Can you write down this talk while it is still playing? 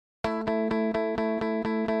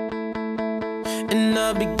in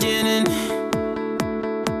the beginning.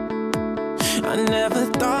 I never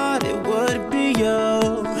thought it would be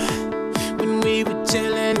you when we were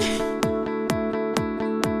chilling,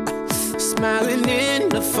 smiling in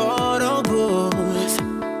the photo booth.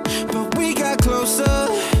 But we got closer,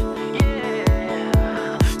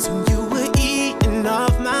 so you were eating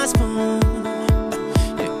off my spoon.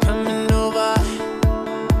 You're coming over,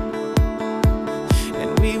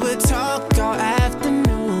 and we would talk all afternoon.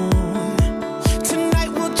 Tonight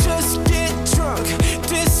we'll just get drunk,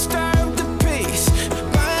 disturb the peace,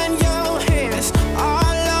 burn your hands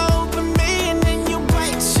all over me, and then you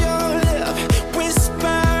bite your lip,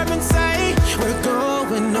 whisper and say we're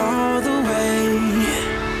going all the way.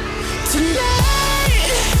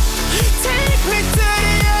 Tonight, take me to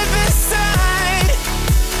the other side.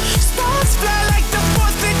 Sparks fly like the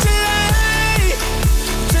 4th of July.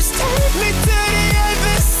 Just take me to the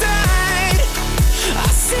other side. I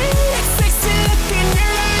see that sexy look in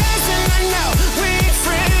your eyes, and I know we ain't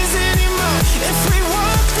friends anymore. If we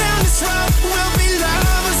walk down this road, we'll be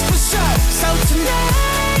lovers for sure. So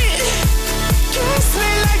tonight, kiss me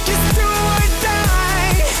like it's do or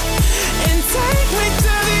die, and take me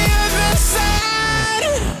to the other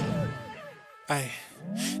side. Ay,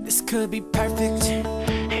 this could be perfect,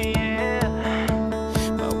 yeah,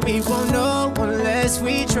 but we won't know unless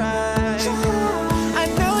we